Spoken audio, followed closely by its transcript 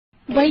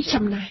វ័យ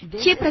ចំណាស់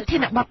ជាប្រធា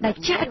នបទដែល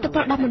ចាក់ឥទ្ធិព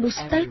លដល់មនុស្ស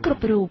ស្ទើរគ្រ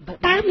ប់រូប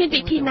តើមាន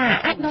វិធីណា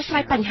អាចដោះស្រា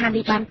យបញ្ហា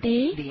នេះបានទេ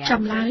ច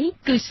ម្លើយ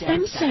គឺ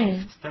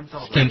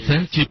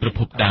Stemcell ជាប្រភ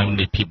ពដើម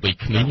នៃភាពវ័យ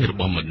ក្មេងរ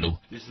បស់មនុស្ស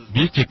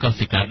វាជាកោ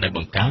សិកាដែលប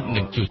ង្កើត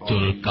និងជួសជុ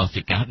លកោ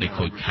សិកាដែល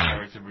ខូចខាត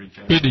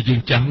ពេលដែលយើ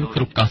ងចាំគ្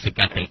រប់កោសិ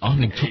កាទាំងអស់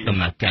នឹងឈប់ដំ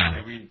ណើរការ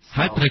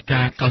ហើយត្រូវ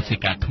ការកោសិ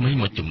កាថ្មី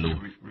មួយចំនួន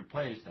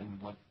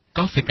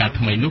កោសិកា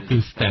ថ្មីនោះគឺ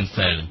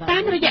Stemcell តា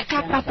មរយៈកា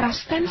រប្រើប្រាស់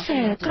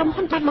Stemcell ក្រុម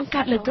ហ៊ុនបានបង្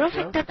កើតលើ growth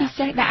factor ពិ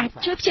សេសដែលអាច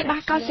ជួយព្យាបា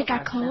លកោសិកា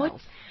ខូច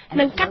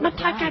និងកាត់បន្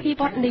ថយការវិ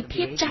វត្តនៃ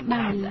ភាពចាស់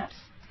បាន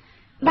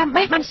ដើម្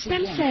បីបាន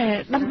Stemcell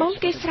ដំបូង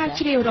គេស្រាវ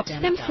ជ្រាវរក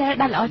Stemcell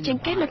ដែលល្អជាង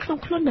គេនៅក្នុង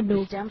ខ្លួនមនុ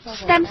ស្ស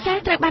Stemcell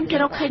ត្រូវបានគេ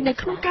រកឃើញនៅ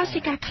ក្នុងកោ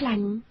សិកាខ្លា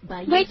ញ់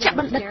វេជ្ជ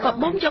បណ្ឌិតក៏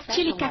បងយក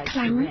ជាលិកាខ្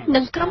លាញ់និ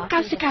ងក្រុមកោ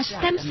សិកា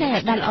Stemcell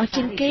ដែលល្អ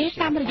ជាងគេ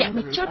តាមរយៈម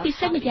ជ្ឈពិ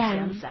សេសម្យ៉ាង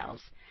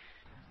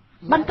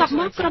បន្ទាប់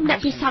មកក្រុមអ្នក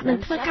ពិសោធន៍នឹង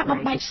ធ្វើការបំ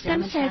បែក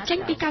Stemcell ចេញ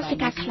ពីកោសិ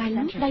កាខ្លាញ់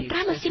ដោយប្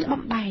រើម៉ាស៊ីន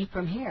បំបែក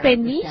ពេល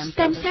នេះ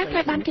Stemcell ត្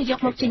រូវបានគេយក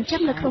មកចិញ្ចឹ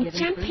មនៅក្នុង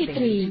ចានភេ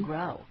ទ្រី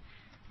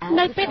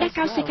នៅពេលដែល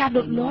កោសិកា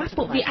លូតលាស់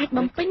ពួកវាអាច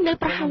បំពេញនៅ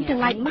ប្រហោងទាំង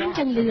ឡាយបាន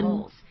យ៉ាងលឿន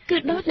គឺ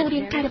ដូចនឹង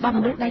រាងកាយរបស់ម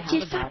នុស្សដែលជា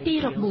សត្វពី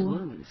របួស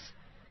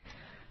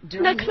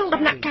នៅក្នុង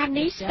ដំណាក់កាល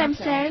នេះ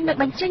Stemcell នៅ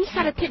បញ្ចេញ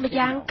សារធាតុម្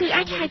យ៉ាងគឺ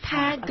អាចហៅ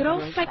ថា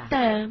growth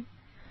factor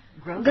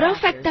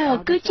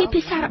គឺជា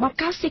ភាសារបស់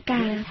កោសិ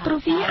កាព្រោះ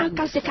វាឲ្យ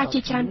កោសិកាជា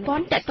ច្រើនពា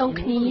ន់តាក់ទង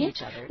គ្នា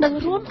និង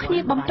រួមគ្នា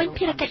បំពេញ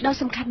ភារកិច្ចដ៏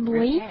សំខាន់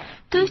មួយ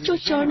គឺជួស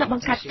ជុលនិងប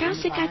ង្កើតកោ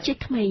សិកាជា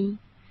ថ្មី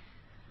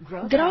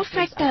growth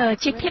factor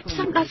ជាធាតុផ្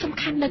សំដ៏សំ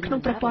ខាន់នៅក្នុង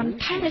ប្រព័ន្ធ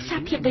ថែរក្សា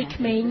ភាពវ័យ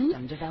ក្មេង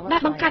ដែ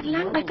លបង្កើត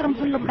ឡើងដោយក្រុម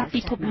ហ៊ុនលំដាប់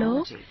ពិភពលោ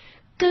ក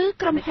គឺ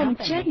ក្រុមហ៊ុន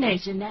Genex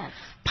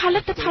ផ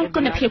លិតផល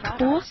គុណភាពខ្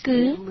ពស់គឺ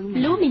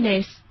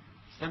Luminous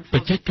ប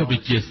ច្ចេកវិ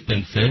ទ្យា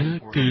Stemcell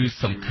គឺ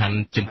សំខាន់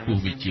ចំពោះ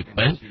វិជ្ជា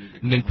ពេទ្យ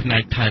និងផ្នែ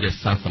កថែរ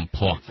ក្សាសម្ផ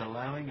ស្ស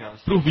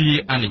ព្រោះវា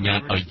អនុញ្ញាត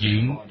ឲ្យយើ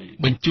ង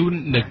បញ្ជូន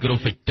នូវ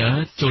growth factor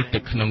ចូលទៅ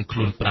ក្នុងខ្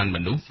លួនប្រាណម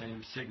នុស្ស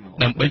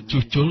ដើម្បីជួ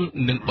សជុល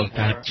និងបង្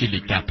កើតជា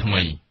លិកាថ្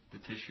មី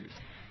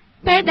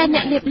ពេលដែលអ្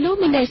នកលាប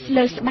Luminous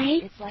លើស្បែក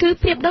គឺ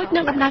ប្រៀបដូច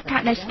នឹងដំណើរកា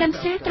រដែល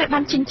Stemcell ត្រូវបា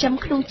នចិញ្ចឹម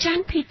ក្នុងចាន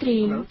ភេទ្រី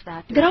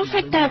growth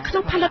factor ក្នុ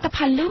ងផលិតផ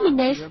ល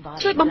Luminous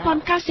ជួយបំពេញ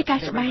កោសិកា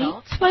ស្បែក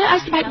ធ្វើឲ្យ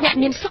ស្បែកអ្នក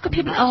មានសុខ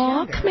ភាពល្អ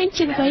ក្មេង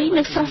ជាងវ័យ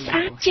និងស្រស់ស្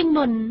អាតជាង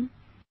មុន